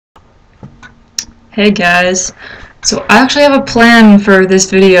Hey guys, so I actually have a plan for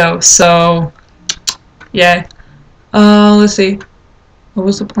this video, so yeah. Let's see. What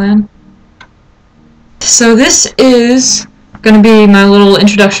was the plan? So this is gonna be my little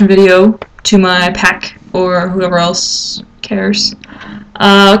introduction video to my pack, or whoever else cares.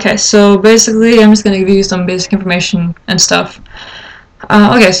 Okay, so basically I'm just gonna give you some basic information and stuff.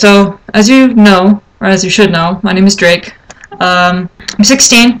 Okay, so as you know, or as you should know, my name is Drake. I'm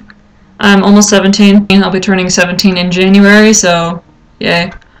 16. I'm almost 17. I'll be turning 17 in January, so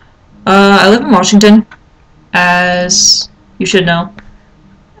yay. I live in Washington, as you should know.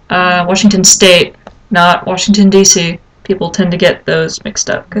 Washington State, not Washington, D.C. People tend to get those mixed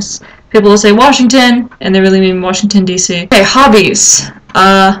up, because people will say Washington, and they really mean Washington, D.C. Okay, hobbies.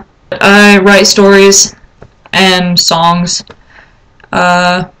 I write stories and songs.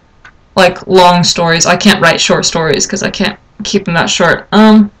 Like long stories. I can't write short stories, because I can't keep them that short.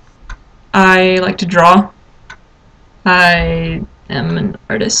 I like to draw. I am an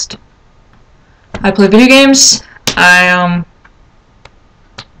artist. I play video games. Wow.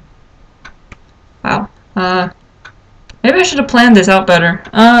 Maybe I should have planned this out better.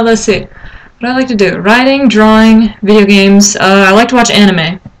 Let's see. What do I like to do? Writing, drawing, video games. I like to watch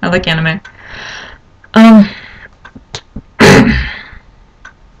anime. I like anime. Let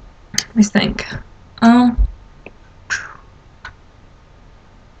me think.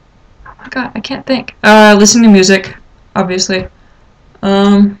 Oh my god, I can't think. Listening to music, obviously.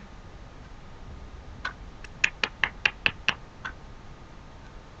 Come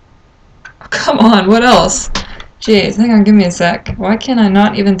on, what else? Jeez, hang on, give me a sec. Why can't I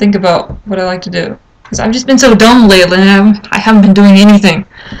not even think about what I like to do? Because I've just been so dumb lately and I haven't been doing anything.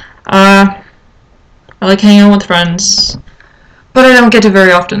 I like hanging out with friends, but I don't get to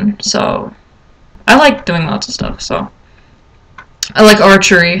very often, so I like doing lots of stuff, so. I like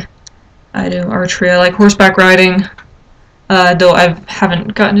archery. I do archery. I like horseback riding, though I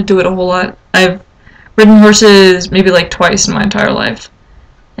haven't gotten to do it a whole lot. I've ridden horses maybe like twice in my entire life,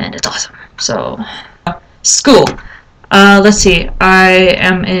 and it's awesome. So, school. Let's see. I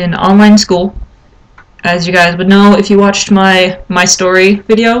am in online school, as you guys would know if you watched my story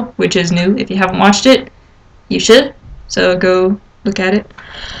video, which is new. If you haven't watched it, you should. So go look at it,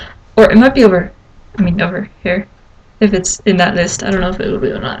 or it might be over here. If it's in that list, I don't know if it will be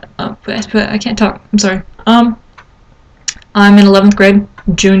or not. But I can't talk. I'm sorry. I'm in 11th grade,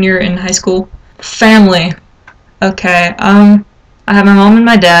 junior in high school. Family. Okay. I have my mom and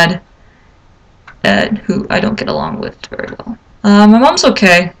my dad, who I don't get along with very well. My mom's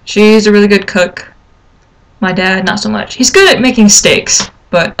okay. She's a really good cook. My dad, not so much. He's good at making steaks,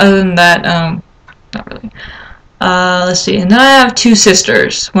 but other than that, not really. Let's see. And then I have two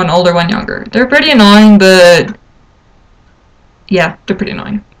sisters, one older, one younger. They're pretty annoying, but yeah, they're pretty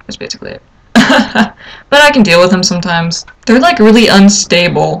annoying. That's basically it. But I can deal with them sometimes. They're like really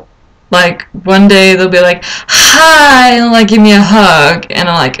unstable. Like one day they'll be like, "Hi," and like give me a hug, and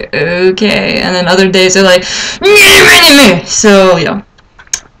I'm like, okay. And then other days they're like, "Me." So yeah,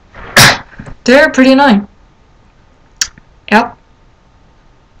 they're pretty annoying. Yep.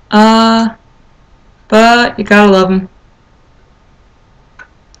 But you gotta love them.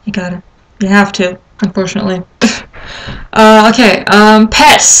 You have to, unfortunately. Okay,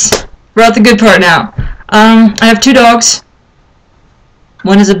 pets. We're at the good part now. I have two dogs.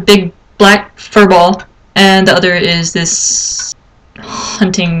 One is a big black fur ball, and the other is this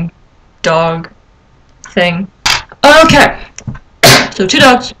hunting dog thing. Okay, so two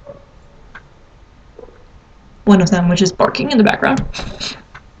dogs. One of them which is barking in the background.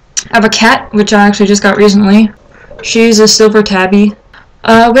 I have a cat, which I actually just got recently. She's a silver tabby.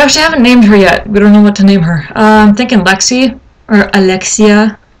 We actually haven't named her yet. We don't know what to name her. I'm thinking Lexi, or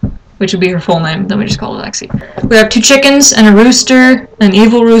Alexia, which would be her full name. Then we just call her Lexi. We have two chickens and a rooster, an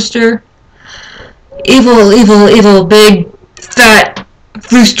evil rooster. Evil, big, fat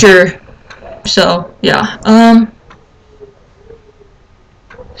rooster. So, yeah.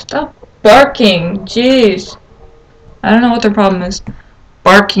 Stop barking. Jeez. I don't know what their problem is.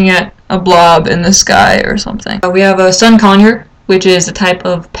 Barking at a blob in the sky or something. We have a sun conure, which is a type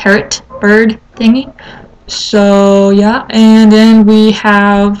of parrot bird thingy. So yeah, and then we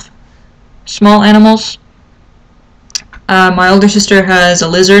have small animals. My older sister has a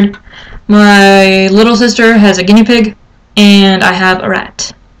lizard. My little sister has a guinea pig, and I have a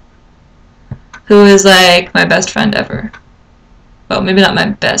rat, who is like my best friend ever. Well, maybe not my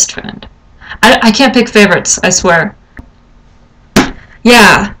best friend. I can't pick favorites, I swear.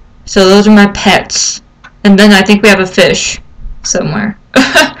 Yeah, so those are my pets. And then I think we have a fish somewhere.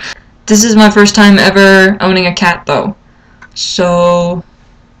 This is my first time ever owning a cat, though. So,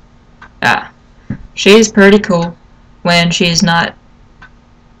 yeah. she's pretty cool when she's not,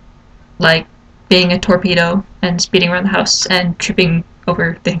 like, being a torpedo and speeding around the house and tripping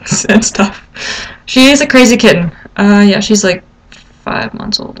over things and stuff. She is a crazy kitten. Yeah, she's like 5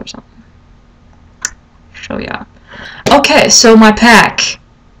 months old or something. So yeah. Okay, so my pack.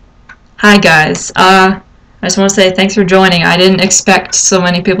 Hi guys. I just want to say thanks for joining. I didn't expect so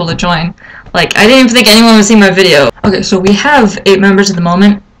many people to join. Like, I didn't even think anyone would see my video. Okay, so we have 8 members at the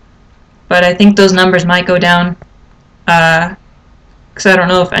moment, but I think those numbers might go down. Because I don't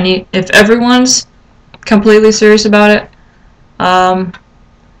know if everyone's completely serious about it.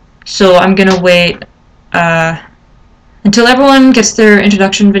 So I'm gonna wait until everyone gets their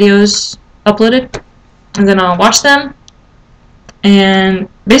introduction videos uploaded, and then I'll watch them. And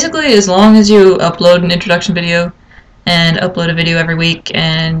basically, as long as you upload an introduction video and upload a video every week,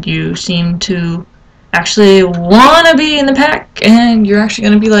 and you seem to actually want to be in the pack, and you're actually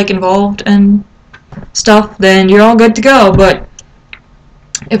going to be like involved and stuff, then you're all good to go. But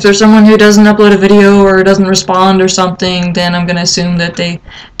if there's someone who doesn't upload a video or doesn't respond or something, then I'm going to assume that they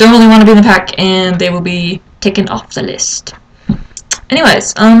don't really want to be in the pack, and they will be taken off the list.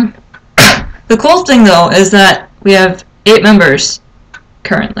 Anyways, the cool thing though is that we have 8 members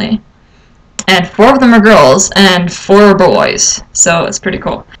currently, and 4 of them are girls and 4 are boys, so it's pretty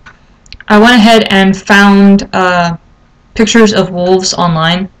cool. I went ahead and found pictures of wolves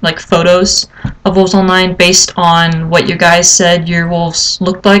online, like photos of wolves online, based on what you guys said your wolves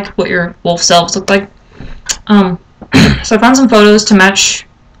looked like, what your wolf selves looked like. So I found some photos to match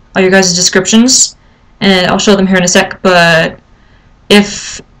all your guys' descriptions, and I'll show them here in a sec. But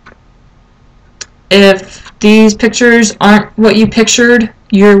if these pictures aren't what you pictured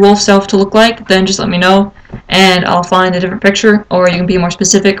your wolf self to look like, then just let me know and I'll find a different picture, or you can be more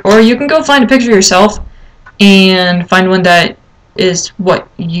specific, or you can go find a picture yourself and find one that is what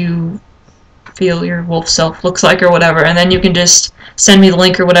you feel your wolf self looks like or whatever, and then you can just send me the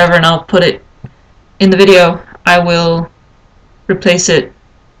link or whatever and I'll put it in the video. I will replace it,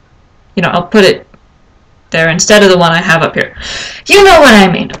 you know, I'll put it there instead of the one I have up here. You know what I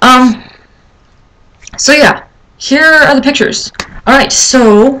mean. So yeah, here are the pictures. Alright,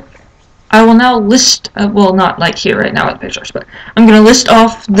 so I will now list, well, not like here right now are the pictures, but I'm going to list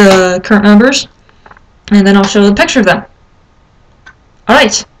off the current members, and then I'll show the picture of them.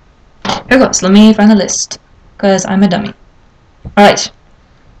 Alright, here goes. Let me find the list, because I'm a dummy. Alright.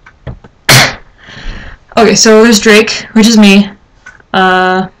 Okay, so there's Drake, which is me.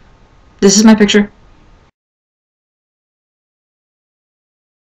 This is my picture.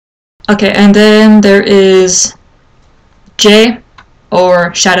 Okay, and then there is Jay,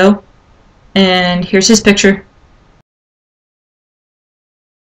 or Shadow, and here's his picture.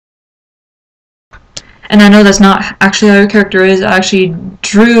 And I know that's not actually how your character is. I actually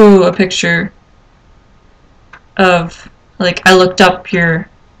drew a picture of, like, I looked up your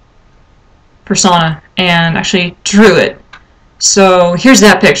persona and actually drew it. So here's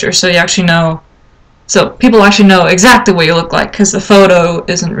that picture, so you actually know, so people actually know exactly what you look like, because the photo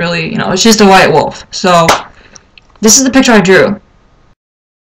isn't really, you know, it's just a white wolf. So this is the picture I drew.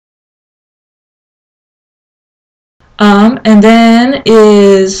 And then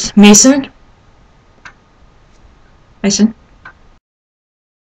is Mason. Mason.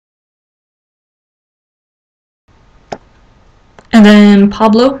 And then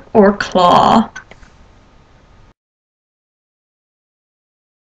Pablo, or Claw.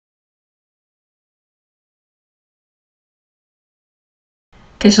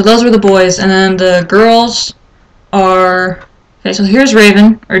 Okay, so those were the boys, and then the girls are, okay, so here's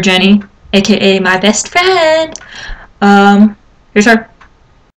Raven, or Jenny, aka my best friend. Here's her.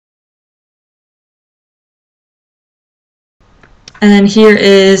 And then here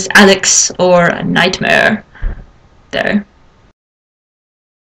is Alex, or Nightmare. There.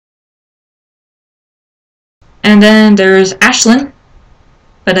 And then there's Ashlyn,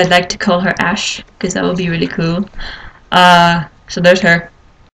 but I'd like to call her Ash, because that would be really cool. So there's her.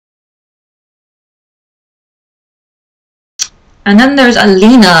 And then there's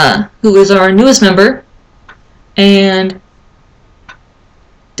Alina, who is our newest member, and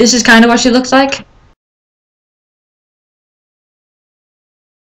this is kind of what she looks like.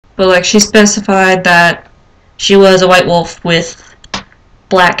 But like, she specified that she was a white wolf with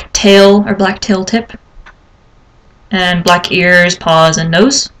black tail, or black tail tip, and black ears, paws, and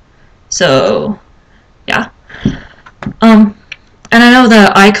nose. So yeah. And I know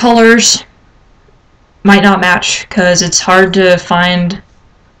the eye colors might not match, because it's hard to find,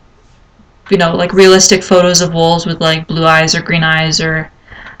 you know, like realistic photos of wolves with like blue eyes or green eyes, or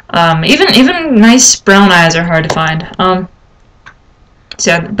even nice brown eyes are hard to find.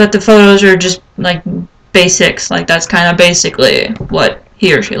 So yeah, but the photos are just like basics. Like that's kind of basically what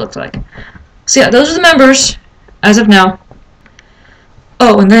he or she looks like. So yeah, those are the members as of now.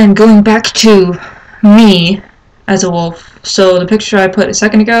 Oh, and then going back to me as a wolf. So the picture I put a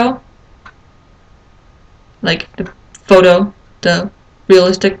second ago, like the photo, the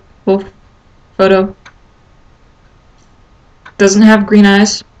realistic wolf photo, doesn't have green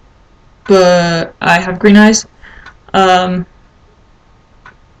eyes, but I have green eyes. Okay,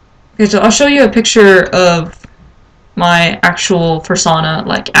 so I'll show you a picture of my actual persona,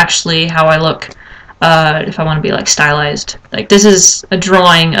 like actually how I look, if I want to be like stylized. Like this is a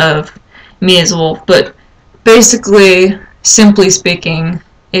drawing of me as a wolf, but basically, simply speaking,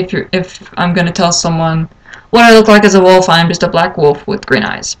 if I'm gonna tell someone what I look like as a wolf, I'm just a black wolf with green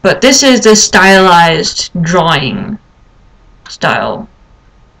eyes. But this is the stylized drawing style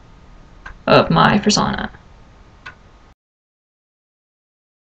of my persona.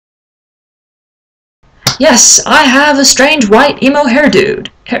 Yes, I have a strange white emo hair dude.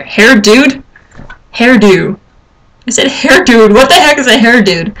 Hair dude? Hairdo. I said hair dude. What the heck is a hair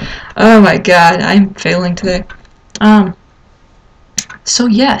dude? Oh my god, I'm failing today. So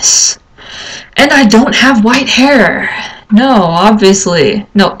yes. And I don't have white hair. No, obviously.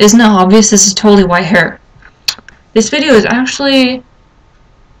 No, isn't it obvious this is totally white hair? This video is actually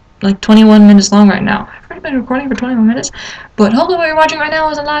like 21 minutes long right now. I've already been recording for 21 minutes, but hopefully what you're watching right now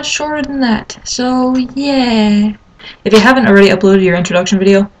is a lot shorter than that. So yeah. If you haven't already uploaded your introduction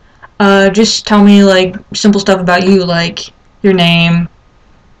video, just tell me like simple stuff about you, like your name,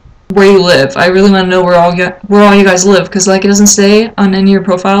 where you live. I really want to know where all you guys live, because like it doesn't say on any of your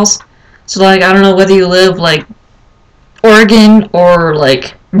profiles. So like I don't know whether you live like Oregon or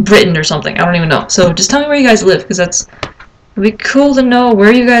like Britain or something. I don't even know. So just tell me where you guys live, because it'd be cool to know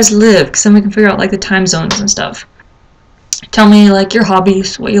where you guys live, because then we can figure out like the time zones and stuff. Tell me like your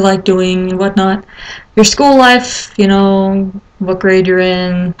hobbies, what you like doing and whatnot. Your school life, you know, what grade you're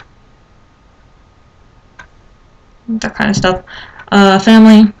in, that kind of stuff.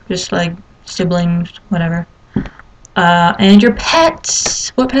 Family, just like siblings, whatever. And your pets,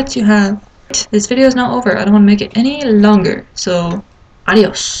 what pets you have. This video is now over. I don't want to make it any longer, so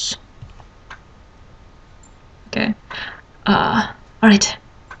adios. Okay. Alright,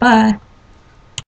 bye.